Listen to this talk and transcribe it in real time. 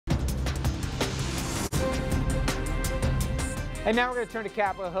And now we're going to turn to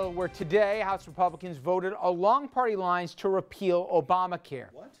Capitol Hill, where today House Republicans voted along party lines to repeal Obamacare.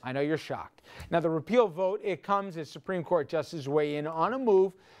 What? I know you're shocked. Now, the repeal vote, it comes as Supreme Court justices weigh in on a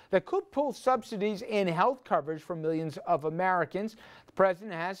move that could pull subsidies in health coverage for millions of Americans. The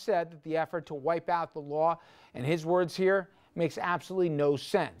president has said that the effort to wipe out the law, and his words here, makes absolutely no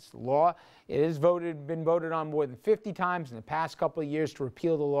sense. The law, it has been voted on more than 50 times in the past couple of years to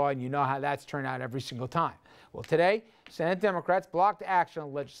repeal the law, and you know how that's turned out every single time. Well, today, Senate Democrats blocked action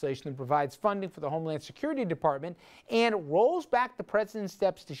on legislation that provides funding for the Homeland Security Department and rolls back the president's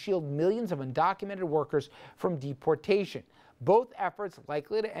steps to shield millions of undocumented workers from deportation. Both efforts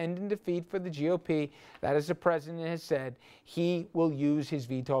likely to end in defeat for the GOP. That, as the president has said, he will use his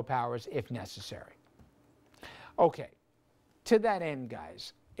veto powers if necessary. Okay, to that end,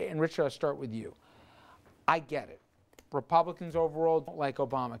 guys, and Richard, I'll start with you. I get it. Republicans overall don't like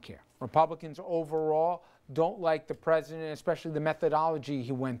Obamacare. Republicans overall don't like the president, especially the methodology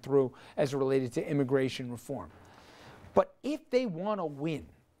he went through as related to immigration reform. But if they want to win,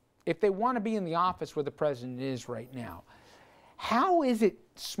 if they want to be in the office where the president is right now, how is it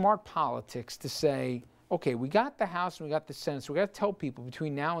smart politics to say, okay, we got the House and we got the Senate, so we got to tell people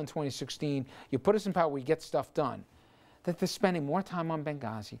between now and 2016, you put us in power, we get stuff done, that they're spending more time on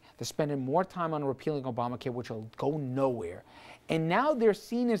Benghazi, they're spending more time on repealing Obamacare, which will go nowhere. And now they're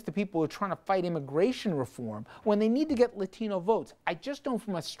seen as the people who are trying to fight immigration reform when they need to get Latino votes. I just don't,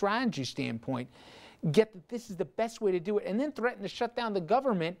 from a strategy standpoint, get that this is the best way to do it, and then threaten to shut down the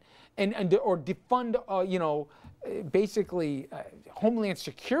government or defund, Homeland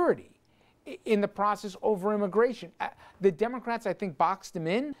Security in the process over immigration. The Democrats, I think, boxed them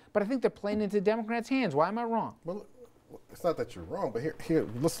in, but I think they're playing into the Democrats' hands. Why am I wrong? Well, it's not that you're wrong, but here,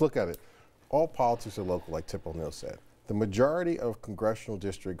 let's look at it. All politics are local, like Tip O'Neill said. The majority of congressional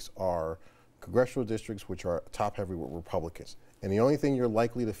districts are congressional districts which are top-heavy with Republicans. And the only thing you're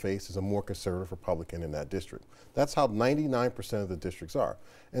likely to face is a more conservative Republican in that district. That's how 99% of the districts are.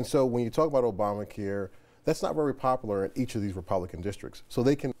 And so when you talk about Obamacare, that's not very popular in each of these Republican districts. So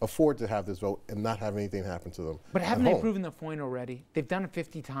they can afford to have this vote and not have anything happen to them. But haven't they proven the point already? They've done it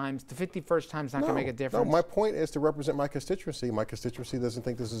 50 times. The 51st time's not going to make a difference. No, my point is to represent my constituency. My constituency doesn't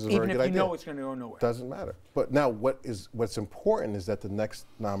think this is a very good idea. Even if you know it's going to go nowhere. Doesn't matter. But now what's important is that the next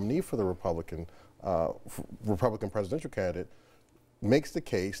nominee for the Republican presidential candidate makes the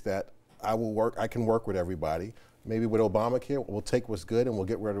case that I can work with everybody. Maybe with Obamacare, we'll take what's good and we'll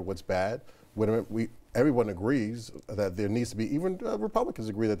get rid of what's bad. Everyone agrees that there needs to be, even Republicans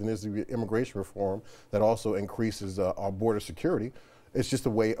agree that there needs to be immigration reform that also increases our border security. It's just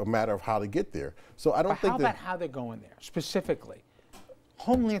a matter of how to get there. So I don't think that. How about how they're going there specifically?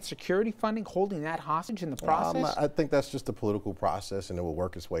 Homeland Security funding, holding that hostage in the process? I think that's just a political process, and it will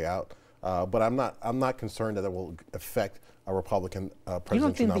work its way out. But I'm not concerned that it will affect a Republican presidential nominee.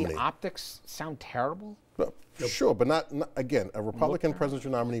 You don't think the optics sound terrible? Sure, but not again. A Republican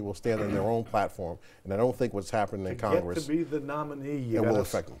presidential nominee will stand on their own platform, and I don't think what's happening in Congress. To be the nominee, you will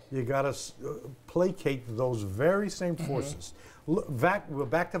affect them. You got to placate those very same forces. We're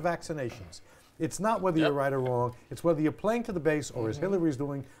back to vaccinations. It's not whether you're right or wrong. It's whether you're playing to the base or, as Hillary's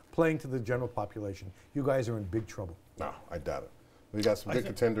doing, playing to the general population. You guys are in big trouble. No, I doubt it. We got some good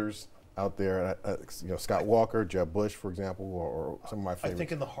contenders out there, Scott Walker, Jeb Bush, for example, or some of my favorites. I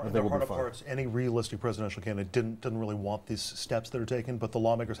think in the heart of hearts, any realistic presidential candidate didn't really want these steps that are taken, but the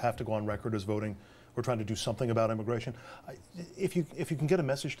lawmakers have to go on record as voting. We're trying to do something about immigration. If you can get a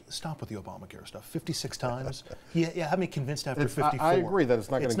message, stop with the Obamacare stuff. 56 times. Have me convinced after 54. I agree that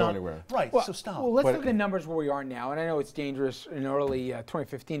it's not going to go anywhere. Right, so stop. Well, let's look at the numbers where we are now, and I know it's dangerous in early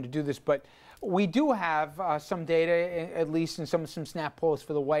 2015 to do this, but we do have some data, at least in some snap polls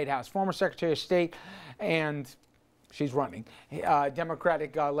for the White House. Former Secretary of State, and she's running,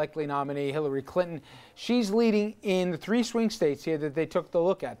 Democratic likely nominee Hillary Clinton. She's leading in the 3 swing states here that they took the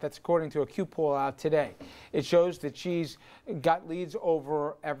look at. That's according to a Q poll out today. It shows that she's got leads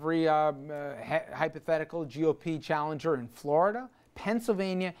over every hypothetical GOP challenger in Florida,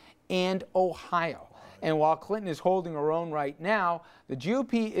 Pennsylvania, and Ohio. And while Clinton is holding her own right now, the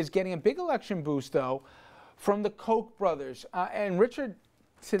GOP is getting a big election boost, though, from the Koch brothers. And Richard,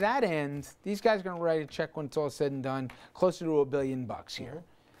 to that end, these guys are going to write a check when it's all said and done, closer to $1 billion here.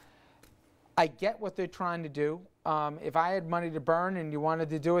 I get what they're trying to do. If I had money to burn and you wanted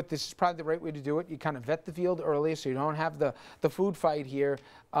to do it, this is probably the right way to do it. You kind of vet the field early so you don't have the food fight here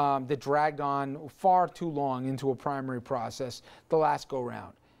that dragged on far too long into a primary process the last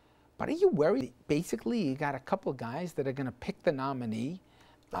go-round. But are you worried? Basically, you got a couple of guys that are going to pick the nominee.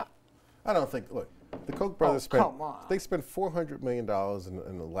 I don't think. Look, The Koch brothers spent. come on. They spent $400 million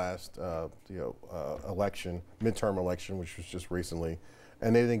in the last election, midterm election, which was just recently,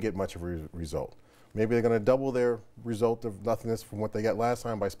 and they didn't get much of a result. Maybe they're going to double their result of nothingness from what they got last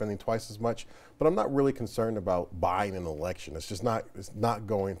time by spending twice as much. But I'm not really concerned about buying an election. It's just not. It's not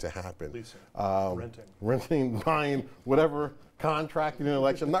going to happen. Leasing, renting, buying, whatever, contracting an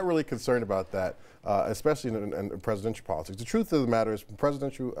election. I'm not really concerned about that, especially in presidential politics. The truth of the matter is,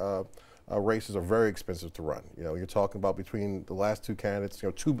 presidential races are very expensive to run. You know, you're talking about between the last two candidates,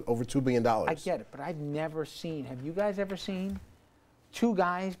 over $2 billion. I get it, but I've never seen. Have you guys ever seen two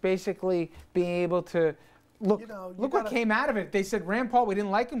guys basically being able to look? Look what came out of it. They said Rand Paul, we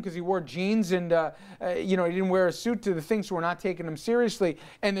didn't like him because he wore jeans and he didn't wear a suit to the things, so we're not taking him seriously.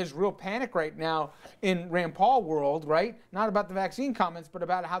 And there's real panic right now in Rand Paul world, right? Not about the vaccine comments, but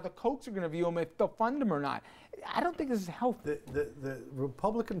about how the Kochs are going to view him, if they'll fund him or not. I don't think this is healthy. The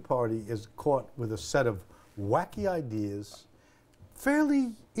Republican Party is caught with a set of wacky ideas,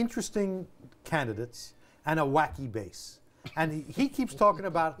 fairly interesting candidates, and a wacky base. And he keeps talking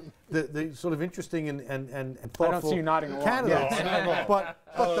about the sort of interesting and thoughtful I don't see you nodding along. candidates. But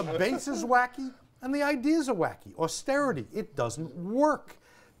the base is wacky and the ideas are wacky. Austerity, it doesn't work.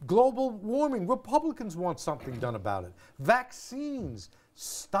 Global warming, Republicans want something done about it. Vaccines,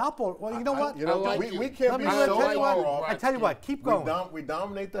 stop. Well, you know what? We can't be so far off. I tell you what, keep going. We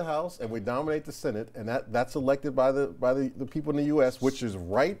dominate the House and we dominate the Senate, and that's elected by the people in the U.S., which is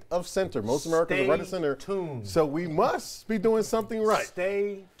right of center. Most Americans are right of center. Tuned. So we must be doing something right.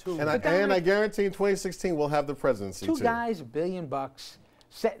 Stay tuned. And I guarantee in 2016 we'll have the presidency Two too. guys, $1 billion,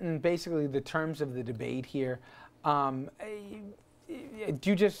 setting basically the terms of the debate here. Do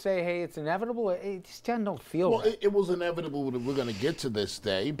you just say, hey, it's inevitable? It just don't feel right. It was inevitable that we're going to get to this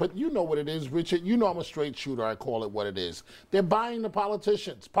day, but you know what it is, Richard. You know I'm a straight shooter. I call it what it is. They're buying the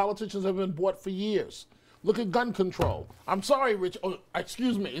politicians. Politicians have been bought for years. Look at gun control. I'm sorry, Rich. Oh,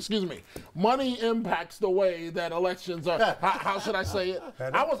 excuse me. Money impacts the way that elections are. How should I say it?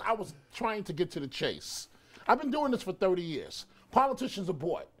 I was trying to get to the chase. I've been doing this for 30 years. Politicians are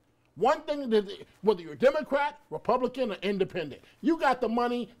bought. One thing, whether you're Democrat, Republican, or Independent, you got the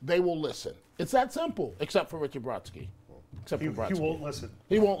money, they will listen. It's that simple, except for Richard Brodsky. Except for Brodsky. He won't listen.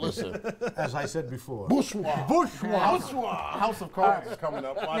 He won't listen. As I said before. Bourgeois. House of Cards is coming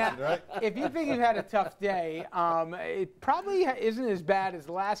up. Watch it, right? If you think you've had a tough day, it probably isn't as bad as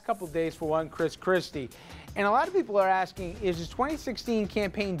the last couple of days for one Chris Christie. And a lot of people are asking, is his 2016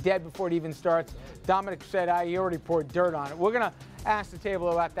 campaign dead before it even starts? Dominic said he already poured dirt on it. We're going to ask the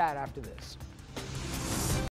table about that after this.